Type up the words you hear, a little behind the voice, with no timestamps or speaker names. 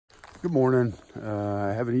Good morning.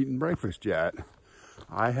 I haven't eaten breakfast yet.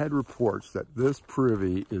 I had reports that this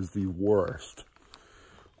privy is the worst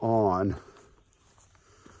on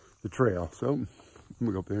the trail. So I'm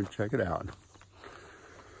gonna go up there and check it out.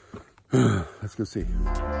 Let's go see.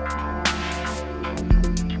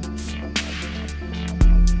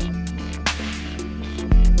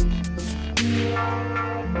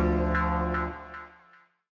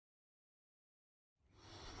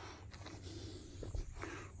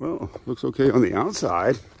 Well, looks okay on the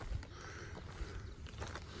outside.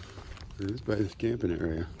 It is by this camping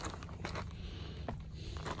area.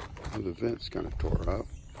 Oh, the vent's kind of tore up.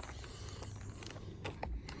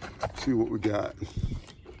 Let's see what we got.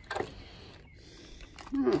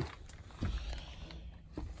 Oh,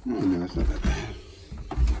 no, it's not that bad.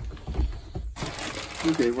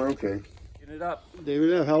 Okay, we're okay. Getting it up.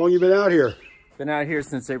 David, how long you been out here? Been out here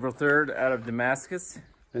since April 3rd, out of Damascus.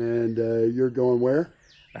 And you're going where?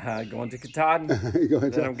 Going to Katahdin.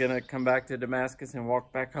 Then I'm going to come back to Damascus and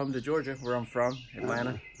walk back home to Georgia, where I'm from,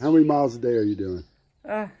 Atlanta. How many miles a day are you doing?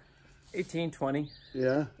 18, 20.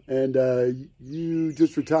 Yeah, and you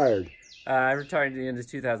just retired? I retired at the end of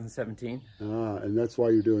 2017. And that's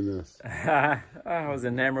why you're doing this? I was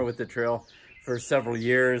enamored with the trail for several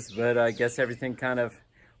years, but I guess everything kind of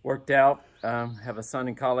worked out. Have a son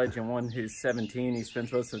in college and one who's 17. He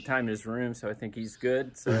spends most of the time in his room, so I think he's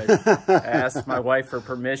good. So I asked my wife for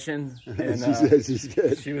permission, and she says he's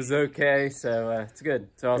good. She was okay, so it's good.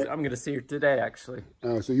 So I'm going to see her today, actually.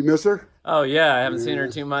 Oh, so you miss her? Oh, yeah. I haven't seen her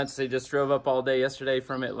in 2 months. They just drove up all day yesterday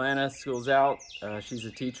from Atlanta. School's out. She's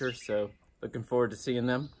a teacher, so looking forward to seeing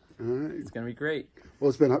them. All right. It's going to be great. Well,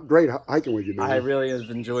 it's been great hiking with you, man. I really have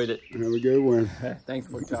enjoyed it. Have a good one. Thanks,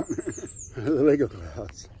 Pork Chop. The Lego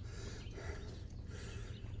clouds.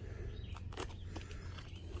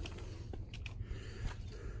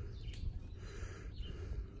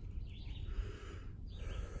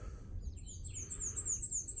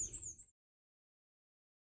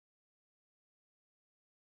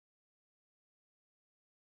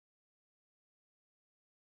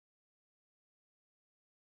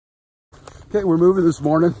 Okay, we're moving this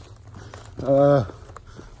morning. I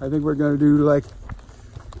think we're gonna do like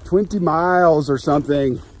 20 miles or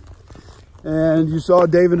something. And you saw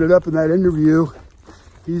David it up in that interview.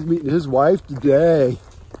 He's meeting his wife today.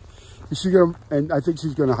 And I think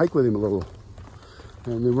she's gonna hike with him a little.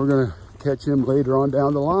 And then we're gonna catch him later on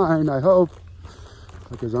down the line, I hope.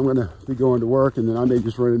 Because I'm gonna be going to work and then I may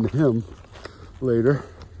just run into him later.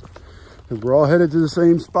 Because we're all headed to the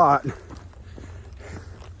same spot.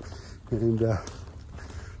 And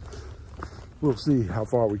we'll see how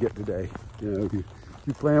far we get today. You know,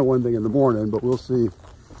 you plan one thing in the morning, but we'll see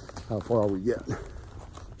how far we get.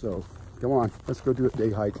 So come on, let's go do a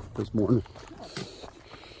day hike this morning.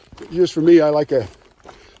 Just for me, I like a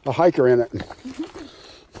hiker in it.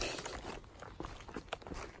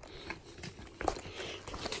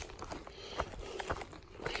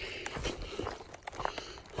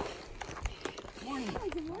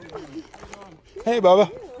 Hey,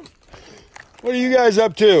 Bubba. What are you guys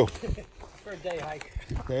up to? For a day hike.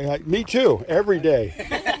 Day hike. Me too, every day.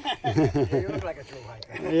 Yeah, you look like a true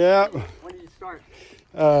hiker. Yeah. When did you start?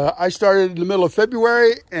 I started in the middle of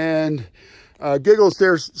February, and Giggles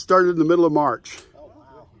there started in the middle of March. Oh,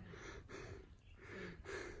 wow.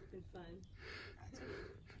 It's fun.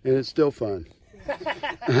 And it's still fun.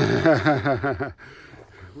 I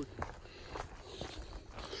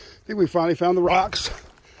think we finally found the rocks.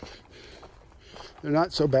 They're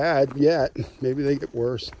not so bad yet. Maybe they get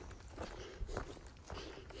worse.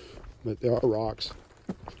 But there are rocks.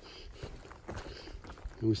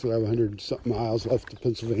 And we still have 100-something miles left to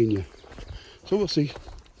Pennsylvania. So we'll see.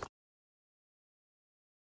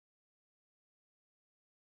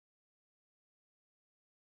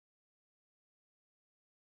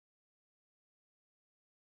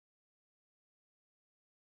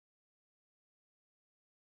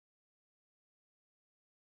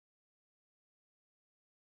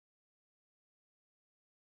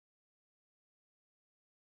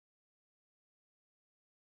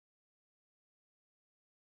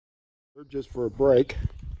 Just for a break.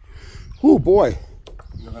 Oh boy.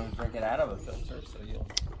 You're going to drink it out of a filter, so you'll...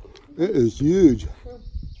 It is huge.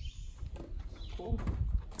 Cool.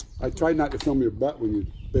 I tried not to film your butt when you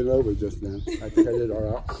bent over just then. I think I did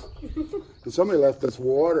all right. And somebody left us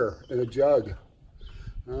water in a jug.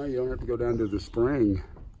 Oh, you don't have to go down to the spring.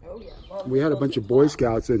 Oh, yeah. Well, We had a bunch of Boy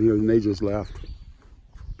Scouts in here and they just left.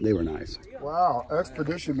 They were nice. Wow,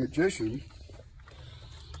 Expedition Magician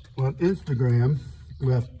on Instagram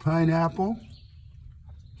left pineapple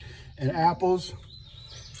and apples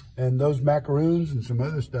and those macaroons and some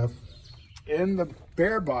other stuff in the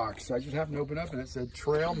bear box. I just happened to open up and it said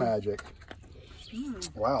Trail Magic.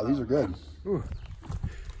 Wow, these are good. Ooh.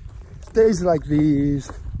 Days like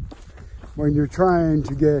these, when you're trying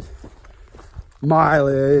to get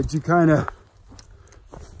mileage, you kind of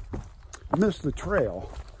miss the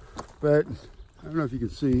trail. But I don't know if you can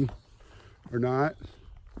see or not,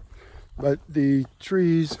 but the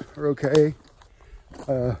trees are okay.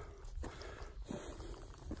 But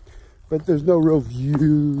there's no real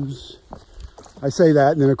views. I say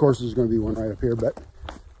that, and then of course there's going to be one right up here, but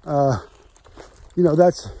you know,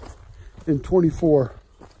 that's in 24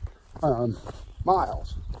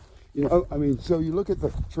 miles. You know, I mean, so you look at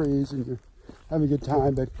the trees and you're having a good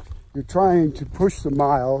time, but you're trying to push the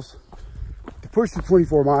miles. To push the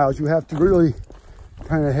 24 miles, you have to really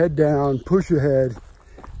kind of head down, push ahead,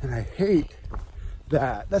 and I hate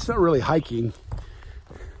that. That's not really hiking.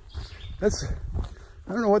 That's,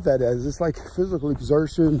 I don't know what that is. It's like physical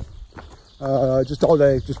exertion, just all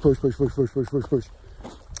day, just push, push, push, push, push, push, push.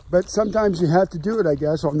 But sometimes you have to do it, I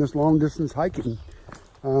guess, on this long distance hiking.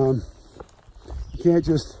 You can't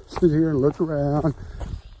just sit here and look around.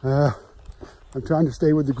 I'm trying to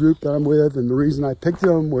stay with the group that I'm with, and the reason I picked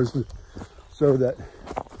them was so that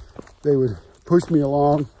they would push me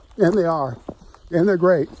along, and they are, and they're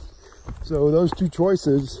great. So those two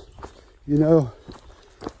choices, you know,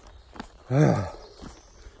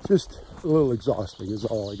 just a little exhausting is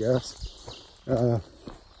all, I guess.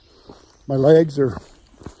 My legs are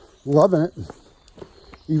loving it.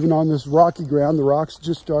 Even on this rocky ground, the rocks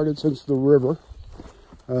just started since the river.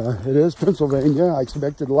 It is Pennsylvania. I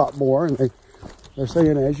expected a lot more, and they're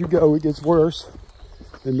saying as you go, it gets worse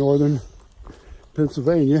in northern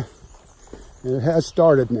Pennsylvania. And it has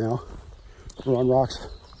started now. We're on rocks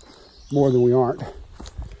more than we aren't.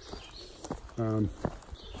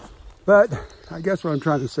 But I guess what I'm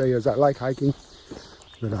trying to say is I like hiking,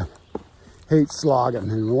 but I hate slogging.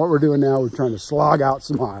 And what we're doing now, we're trying to slog out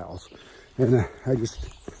some miles. And I just,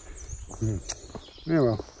 yeah,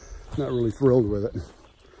 well, not really thrilled with it.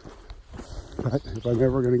 But if I'm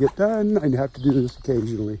ever going to get done, I have to do this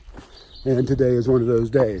occasionally. And today is one of those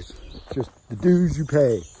days. Just the dues you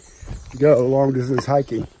pay to go long distance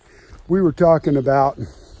hiking. We were talking about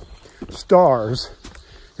stars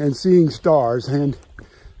and seeing stars, and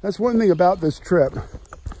that's one thing about this trip.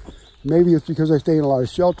 Maybe it's because I stay in a lot of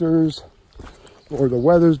shelters or the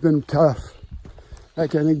weather's been tough,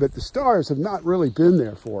 that kind of thing, but the stars have not really been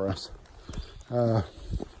there for us. I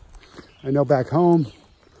know back home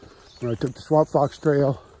when I took the Swamp Fox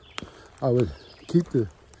Trail, I would keep the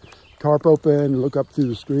tarp open and look up through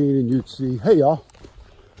the screen, and you'd see, hey y'all,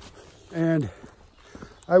 and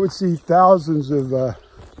I would see thousands of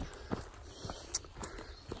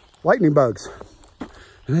lightning bugs,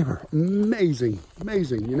 and they were amazing,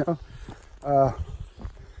 amazing, you know.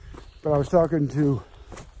 But I was talking to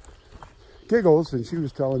Giggles, and she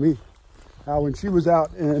was telling me how when she was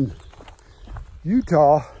out in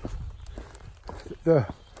Utah, the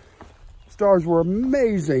stars were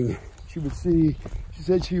amazing. She would see, she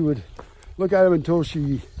said she would look at them until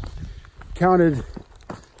she counted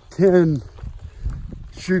 10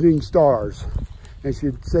 shooting stars. And she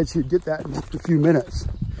said she'd get that in just a few minutes.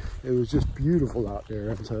 It was just beautiful out there.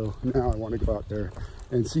 And so now I want to go out there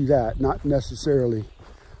and see that. Not necessarily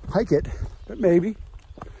hike it, but maybe.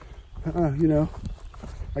 You know,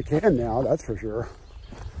 I can now, that's for sure.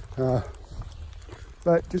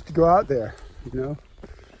 But just to go out there, you know,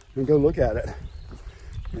 and go look at it.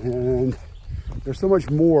 And there's so much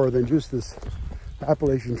more than just this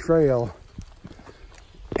Appalachian Trail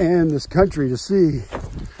and this country to see.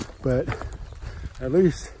 But at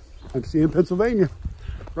least I'm seeing Pennsylvania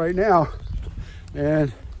right now,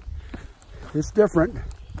 and it's different.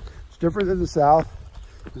 It's different than the South.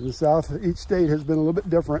 In the South, each state has been a little bit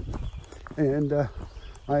different, and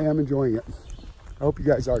I am enjoying it. I hope you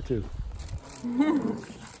guys are too. I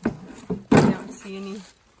don't see any.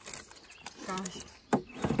 Gosh.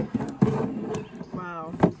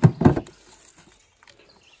 Wow.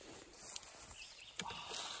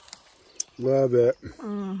 Love it.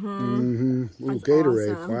 Ooh, That's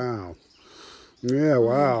Gatorade. awesome. Wow. Yeah,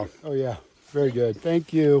 wow. Oh yeah, very good.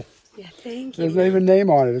 Thank you. Yeah, thank you. There's not even a name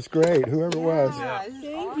on it. It's great. Whoever it was. Yeah,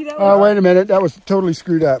 thank you. That Oh, was wait a minute. That was totally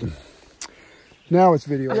screwed up. Now it's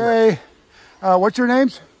video. Yay. What's your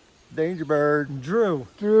names? Dangerbird. Drew.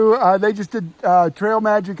 Drew. They just did Trail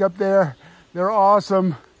Magic up there. They're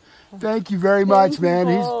awesome. Thank you very much, man.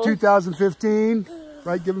 He's 2015.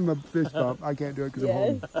 Right, give him a fist bump. I can't do it because I'm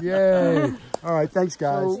home. Yay. All right, thanks,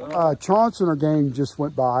 guys. Chauncey and her gang just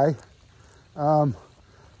went by.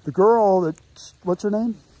 The girl that, what's her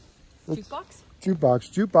name? Jukebox? Jukebox.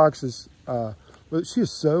 Jukebox is But she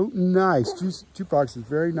is so nice. Jukebox is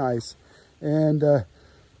very nice. And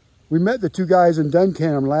we met the two guys in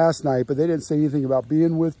Duncannon last night, but they didn't say anything about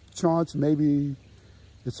being with Chauncey. Maybe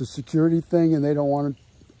it's a security thing and they don't want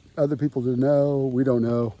other people to know. We don't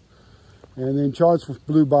know. And then Chauncey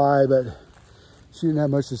blew by, but she didn't have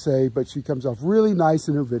much to say, but she comes off really nice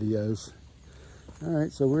in her videos. All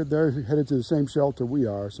right, so they're headed to the same shelter we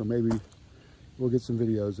are, so maybe we'll get some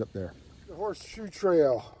videos up there. The Horseshoe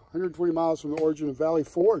Trail, 120 miles from the origin of Valley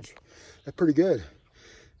Forge. That's pretty good.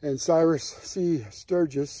 And Cyrus C.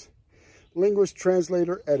 Sturgis, linguist,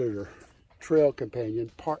 translator, editor, trail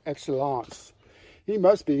companion par excellence. He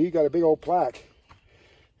must be. He got a big old plaque.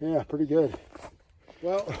 Yeah, pretty good.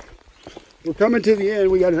 Well, we're coming to the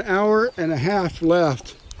end. We got an hour and a half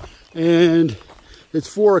left, and it's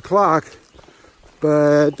 4 o'clock,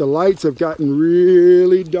 but the lights have gotten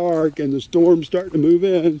really dark and the storm's starting to move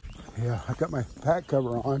in. Yeah, I got my pack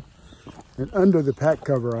cover on, and under the pack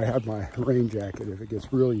cover I have my rain jacket if it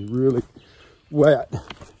gets really, really wet.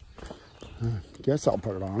 Guess I'll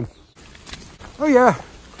put it on. Oh yeah,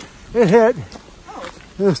 it hit.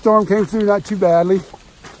 The storm came through not too badly.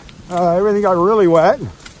 Everything got really wet,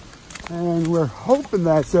 and we're hoping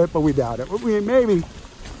that's it, but we doubt it. Maybe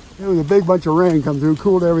it was a big bunch of rain come through,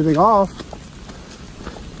 cooled everything off.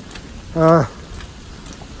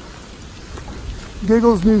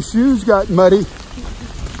 Giggle's new shoes got muddy.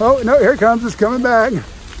 Oh no, here it comes, it's coming back.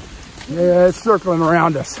 Yeah, it's circling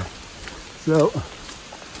around us. So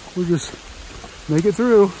we'll just make it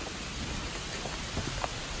through.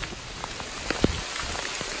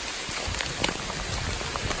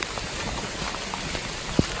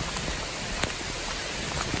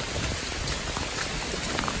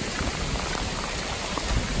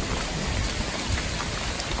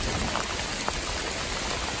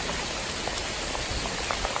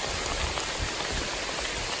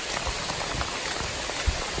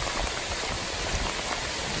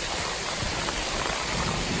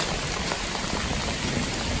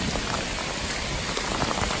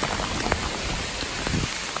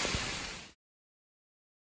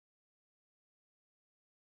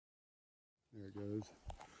 There it goes.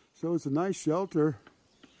 So it's a nice shelter.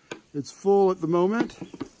 It's full at the moment.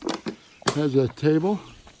 It has a table.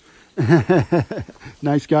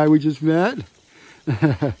 Nice guy we just met.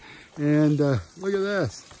 And look at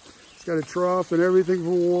this. It's got a trough and everything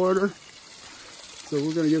for water. So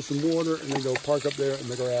we're going to get some water and then go park up there in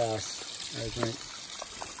the grass, I think.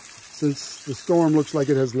 Since the storm looks like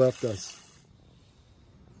it has left us.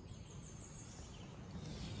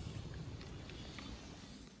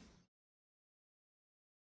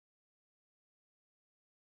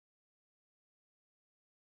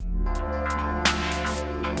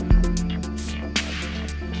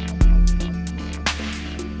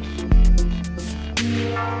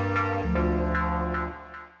 Yeah.